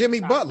talking to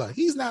Jimmy Butler.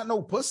 He's not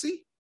no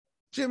pussy.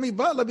 Jimmy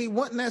Butler be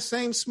wanting that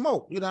same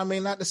smoke. You know what I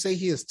mean? Not to say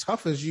he is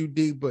tough as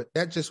UD, but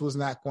that just was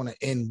not going to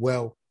end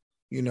well.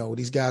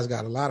 These guys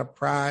got a lot of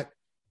pride.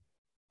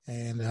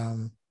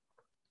 And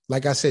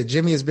like I said,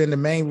 Jimmy has been the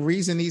main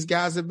reason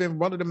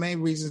one of the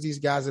main reasons these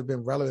guys have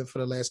been relevant for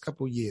the last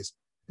couple of years.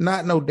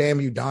 Not no damn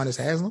Udonis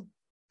Haslem.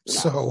 No.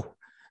 So,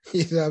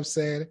 you know what I'm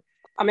saying?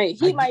 I mean,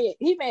 he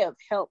may have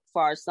helped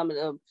for some of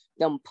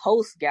them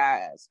post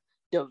guys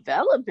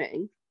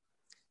developing.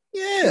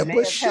 Yeah,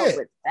 but shit.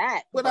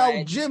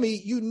 Without Jimmy,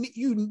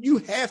 you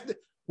have to.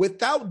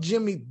 Without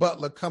Jimmy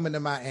Butler coming to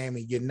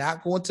Miami, you're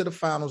not going to the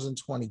finals in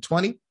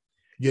 2020.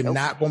 You're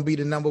not going to be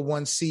the number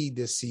 1 seed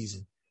this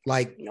season.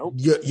 Like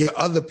your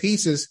other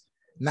pieces,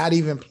 not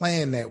even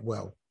playing that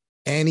well,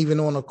 and even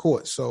on the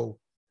court. So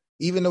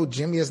even though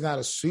Jimmy is not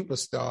a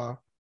superstar,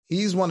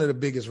 he's one of the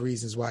biggest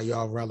reasons why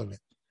y'all relevant.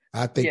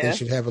 I think they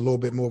should have a little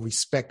bit more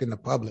respect in the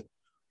public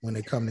when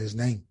they come to his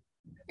name.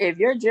 If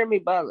you're Jimmy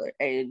Butler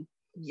and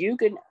you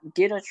can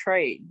get a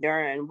trade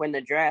when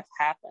the draft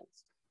happens,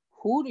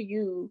 who do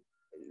you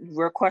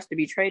request to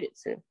be traded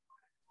to?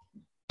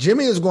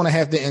 Jimmy is going to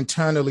have to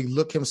internally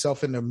look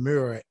himself in the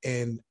mirror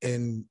and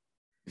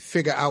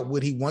figure out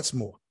what he wants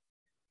more.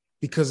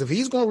 Because if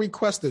he's going to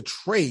request a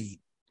trade,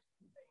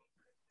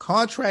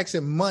 contracts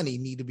and money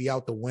need to be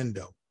out the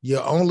window.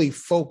 Your only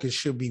focus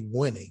should be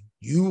winning.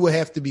 You will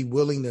have to be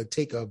willing to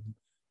take a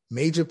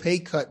major pay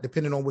cut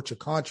depending on what your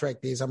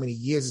contract is, how many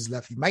years is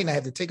left. You might not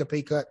have to take a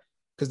pay cut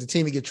because the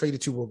team you get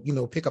traded to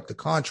will, pick up the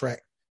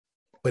contract.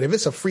 But if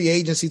it's a free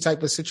agency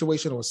type of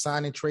situation or a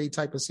sign and trade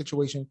type of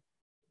situation,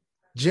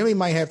 Jimmy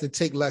might have to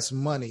take less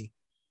money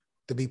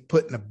to be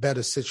put in a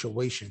better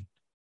situation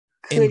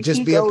and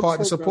just be a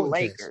part of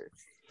supporting cast.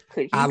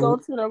 Could he go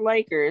to the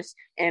Lakers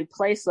in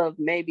place of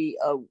maybe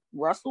a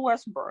Russell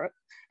Westbrook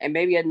and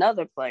maybe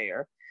another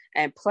player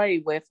and play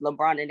with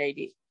LeBron and AD?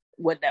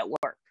 Would that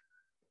work?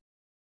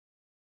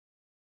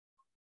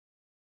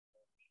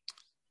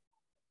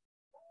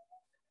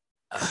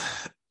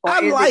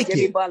 Or is it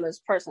Jimmy Butler's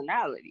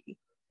personality?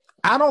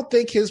 I don't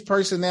think his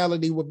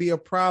personality would be a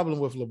problem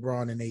with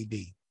LeBron and AD.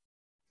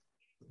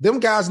 Them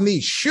guys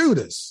need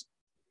shooters.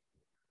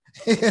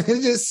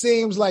 It just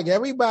seems like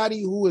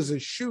everybody who is a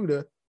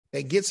shooter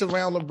that gets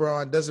around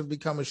LeBron doesn't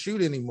become a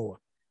shooter anymore.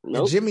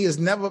 Nope. And Jimmy is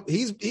never,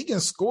 he can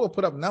score,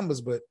 put up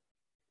numbers, but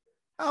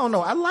I don't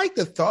know. I like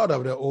the thought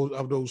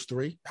of those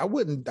three. I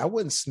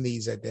wouldn't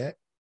sneeze at that.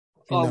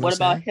 Or what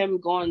about him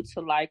going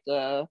to like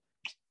a,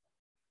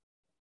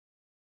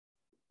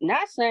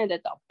 not saying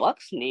that the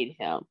Bucks need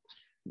him,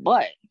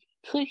 but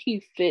could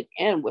he fit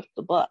in with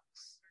the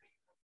Bucks?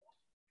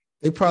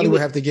 They probably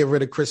would have to get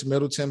rid of Chris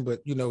Middleton,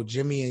 but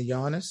Jimmy and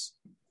Giannis,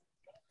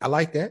 I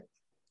like that.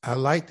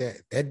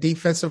 That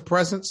defensive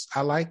presence,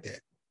 I like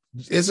that.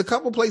 There's a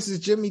couple places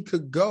Jimmy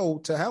could go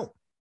to help,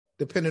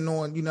 depending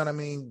on,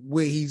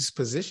 where he's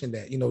positioned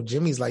at.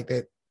 Jimmy's like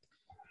that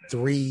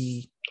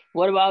 3.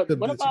 What about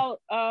going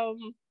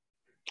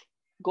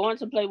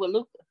to play with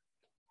Luka?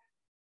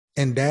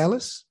 In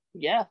Dallas?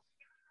 Yeah.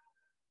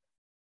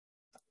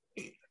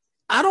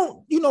 I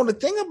don't, the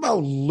thing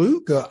about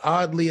Luka,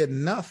 oddly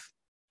enough,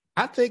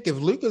 I think if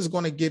Luka's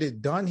going to get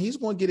it done, he's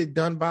going to get it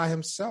done by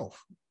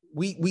himself.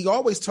 We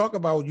always talk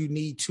about you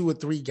need 2 or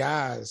 3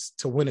 guys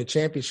to win a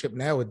championship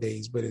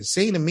nowadays, but it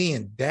seemed to me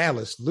in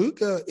Dallas,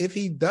 Luka, if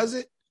he does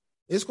it,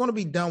 it's going to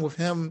be done with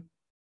him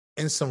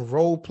and some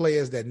role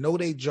players that know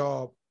their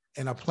job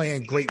and are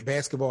playing great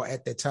basketball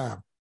at that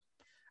time.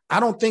 I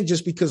don't think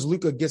just because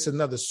Luka gets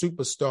another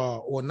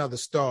superstar or another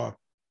star,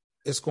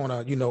 it's going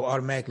to,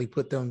 automatically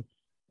put them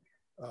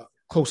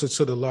closer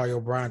to the Larry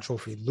O'Brien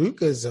trophy.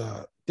 Luka's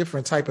a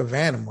different type of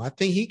animal. I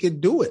think he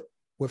could do it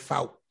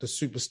without the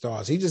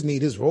superstars. He just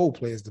need his role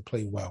players to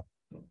play well.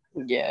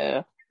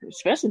 Yeah,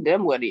 especially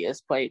Dinwiddie has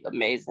played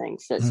amazing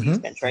since he's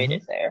been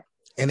traded there.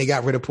 And they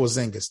got rid of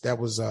Porzingis. That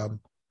was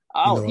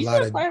he's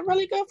been playing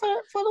really good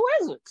for the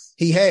Wizards.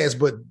 He has,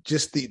 but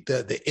just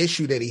the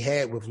issue that he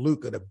had with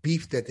Luka, the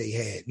beef that they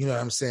had, you know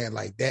what I'm saying?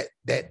 Like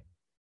that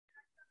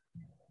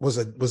was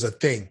a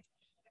thing.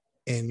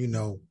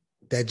 And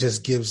that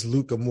just gives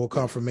Luka more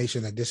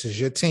confirmation that this is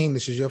your team,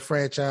 this is your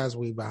franchise,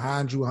 we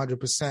behind you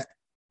 100%.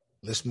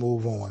 Let's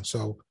move on.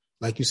 So,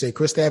 like you say,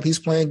 Kristaps, he's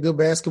playing good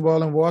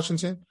basketball in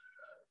Washington.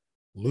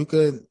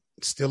 Luka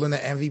still in the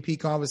MVP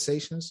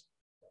conversations,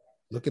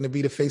 looking to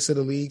be the face of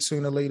the league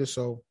sooner or later.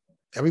 So,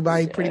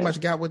 everybody pretty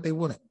much got what they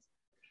wanted.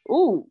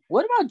 Ooh,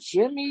 what about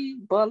Jimmy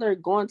Butler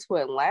going to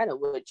Atlanta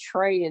with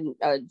Trey and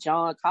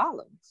John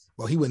Collins?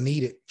 Well, he would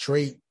need it.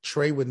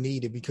 Trey would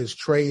need it because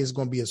Trey is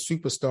going to be a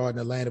superstar in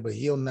Atlanta, but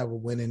he'll never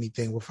win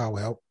anything without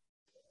help.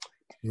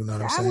 You know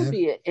what I'm saying? That would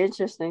be an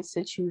interesting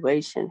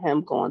situation,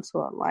 him going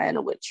to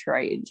Atlanta with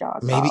Trey and John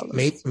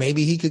Collins.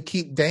 Maybe he could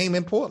keep Dame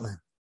in Portland.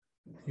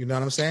 You know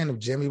what I'm saying? If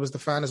Jimmy was to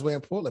find his way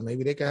in Portland,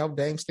 maybe they could help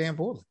Dame stay in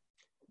Portland.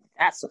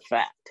 That's a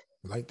fact.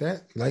 Like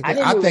that.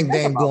 I think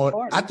Dame going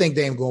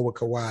with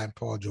Kawhi and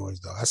Paul George,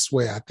 though. I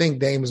swear. I think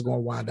Dame is going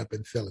to wind up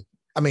in Philly.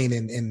 I mean,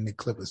 in the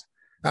Clippers.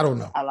 I don't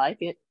know. I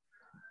like it.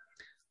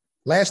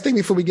 Last thing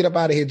before we get up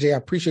out of here, Jay, I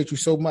appreciate you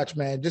so much,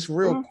 man. Just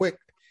real quick,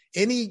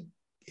 any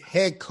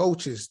head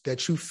coaches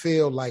that you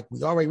feel like,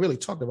 we already really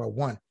talked about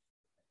one,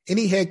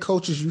 any head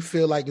coaches you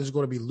feel like is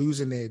going to be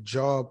losing their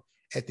job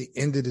at the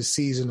end of the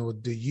season, or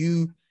do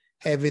you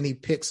have any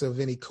picks of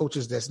any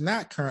coaches that's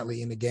not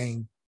currently in the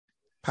game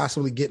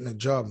possibly getting a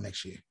job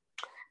next year?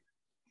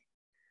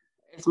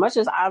 As much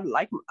as I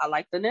like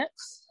the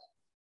Knicks,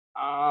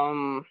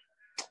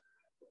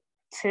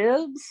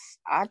 Tibbs,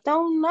 I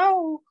don't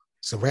know.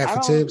 It's a wrap for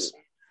Tibbs.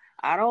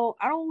 I don't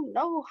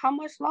know how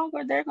much longer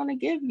they're gonna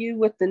give you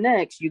with the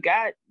Knicks. You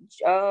got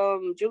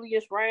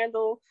Julius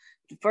Randle,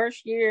 the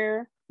first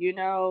year, he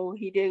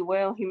did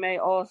well. He made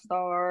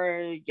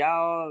All-Star.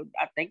 Y'all,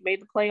 I think,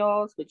 made the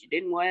playoffs, but you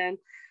didn't win.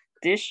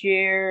 This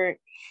year,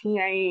 he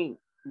ain't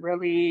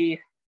really.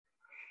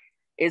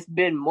 It's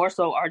been more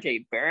so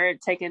RJ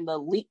Barrett taking the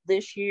leap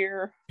this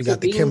year. You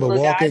got the Kemba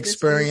Walker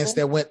experience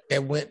that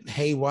went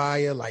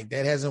haywire. Like,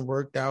 that hasn't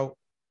worked out.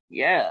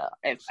 Yeah,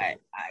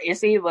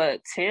 it's either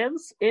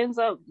Tibbs ends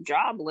up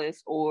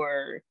jobless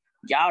or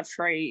y'all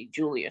trade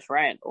Julius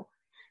Randle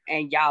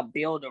and y'all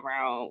build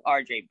around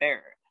RJ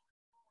Barrett,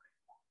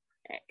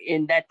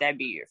 and that'd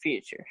be your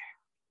future.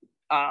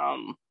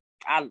 I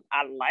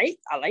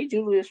like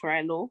Julius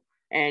Randle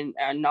and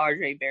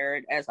RJ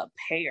Barrett as a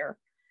pair.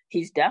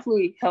 He's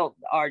definitely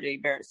helped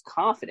RJ Barrett's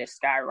confidence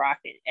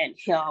skyrocket and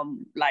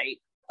him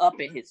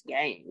up in his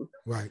game.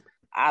 Right.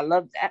 I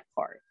love that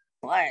part,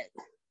 but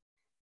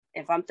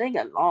if I'm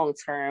thinking long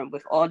term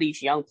with all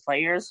these young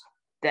players,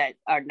 that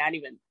are not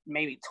even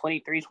maybe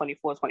 23,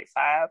 24,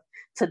 25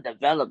 to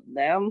develop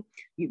them,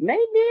 you may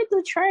need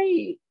to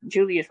trade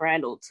Julius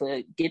Randle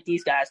to get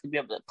these guys to be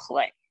able to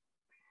play.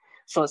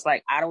 So it's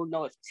like, I don't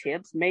know if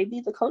Tibbs may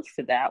be the coach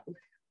for that one.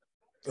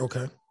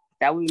 Okay.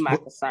 That would be my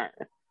concern.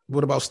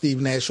 What about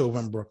Steve Nash over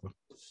in Brooklyn?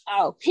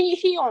 Oh,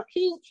 he's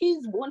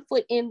 1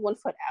 foot in, 1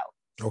 foot out.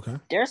 Okay.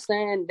 They're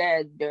saying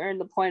that during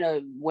the point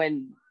of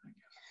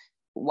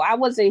why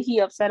wasn't he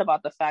upset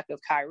about the fact of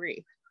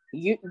Kyrie?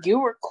 You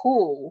were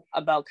cool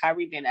about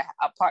Kyrie being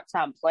a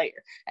part-time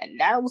player, and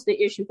that was the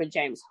issue for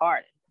James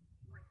Harden.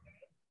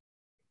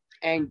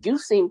 And you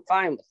seemed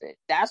fine with it.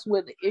 That's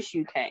where the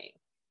issue came.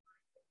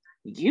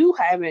 You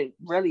haven't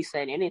really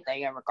said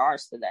anything in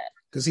regards to that.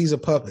 Because he's a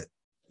puppet.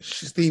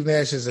 Steve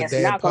Nash is a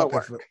damn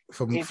puppet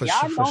for If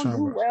y'all don't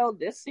do well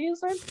this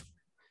season,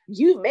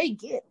 you may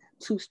get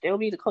to still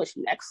be the coach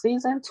next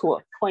season to a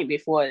point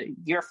before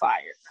you're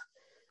fired.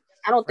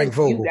 I don't think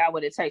you got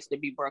what it takes to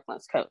be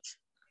Brooklyn's coach.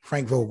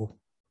 Frank Vogel,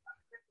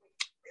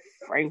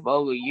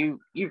 you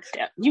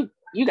gotta go.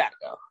 You gotta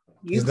go.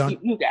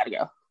 You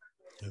gotta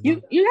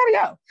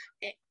go.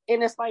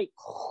 And it's like,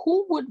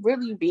 who would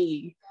really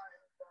be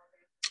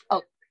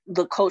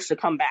the coach to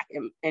come back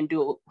and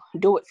do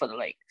it for the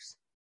Lakers?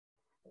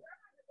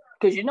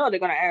 Because they're going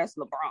to ask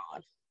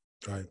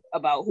LeBron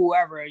about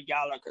whoever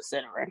y'all are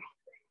considering.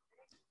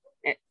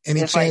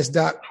 Any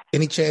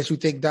chance you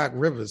think Doc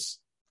Rivers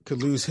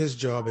could lose his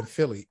job in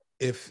Philly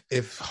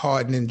if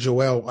Harden and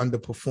Joel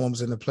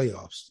underperforms in the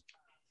playoffs?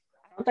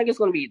 I don't think it's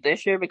going to be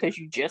this year because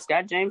you just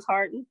got James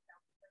Harden.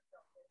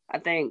 I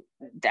think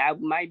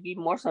that might be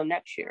more so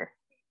next year.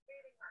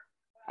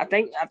 I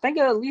think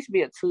it'll at least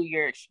be a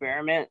 2-year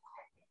experiment.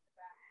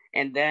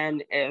 And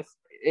then if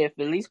at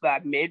least by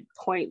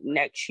midpoint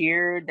next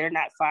year they're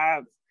not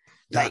 5,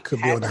 Doc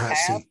could be on the hot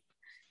seat.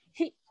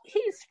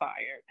 He's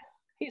fired.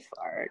 He's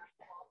fired.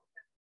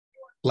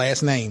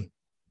 Last name,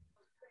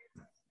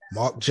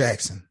 Mark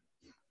Jackson.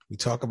 We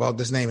talk about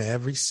this name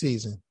every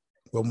season.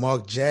 Will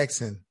Mark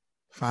Jackson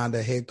find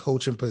a head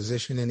coaching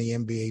position in the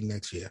NBA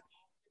next year?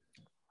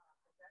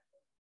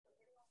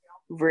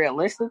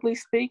 Realistically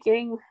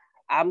speaking,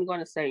 I'm going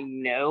to say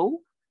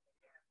no,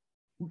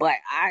 but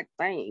I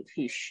think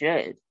he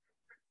should.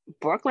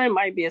 Brooklyn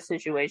might be a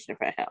situation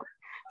for him.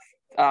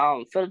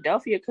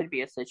 Philadelphia could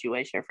be a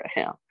situation for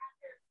him.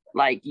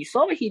 Like, you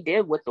saw what he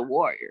did with the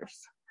Warriors.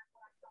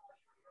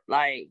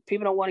 Like,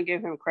 people don't want to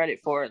give him credit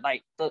for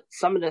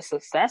some of the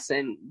success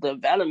and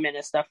development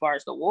and stuff as far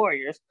as the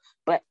Warriors,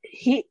 but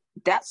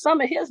that's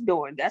some of his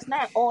doing. That's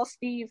not all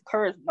Steve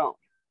Kerr's doing.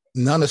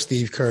 None of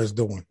Steve Kerr's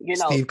doing.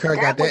 Steve Kerr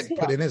got that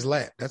put in his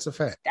lap. That's a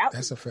fact.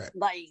 That's a fact.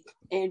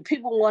 And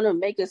people want to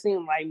make it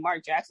seem like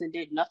Mark Jackson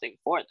did nothing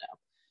for them.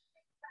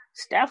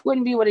 Steph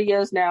wouldn't be what he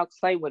is now.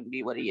 Clay wouldn't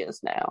be what he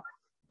is now.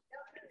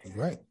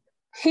 Right.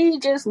 He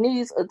just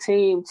needs a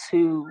team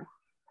to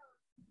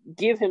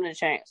give him a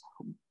chance.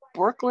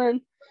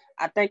 Brooklyn,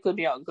 I think, could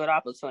be a good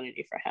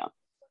opportunity for him.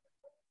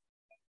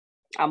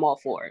 I'm all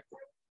for it.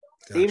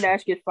 Gotcha. Steve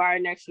Nash gets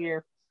fired next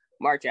year.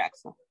 Mark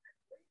Jackson.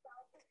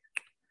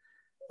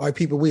 All right,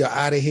 people, we are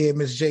out of here.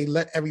 Ms. J,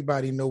 let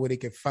everybody know where they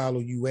can follow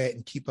you at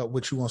and keep up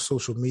with you on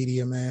social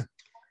media, man.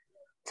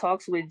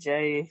 Talks with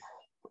Jay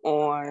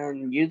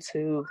on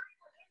YouTube.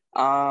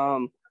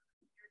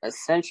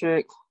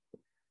 Eccentric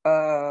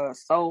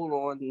Soul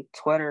on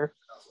Twitter.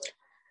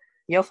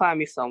 You'll find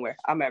me somewhere.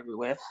 I'm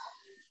everywhere.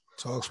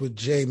 Talks with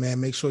Jay, man.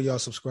 Make sure y'all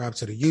subscribe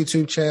to the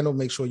YouTube channel.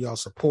 Make sure y'all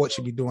support.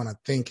 Should be doing a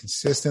thing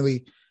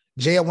consistently.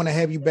 Jay, I want to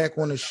have you back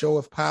on the show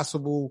if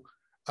possible.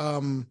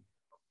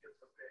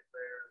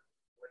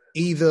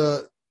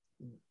 Either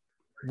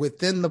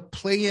within the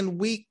play-in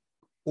week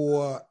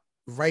or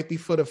right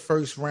before the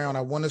first round.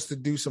 I want us to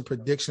do some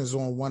predictions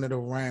on one of the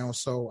rounds.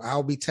 So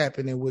I'll be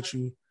tapping in with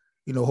you,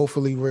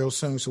 hopefully real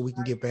soon so we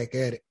can get back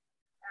at it.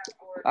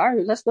 All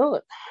right, let's do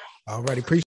it. All right. Appreciate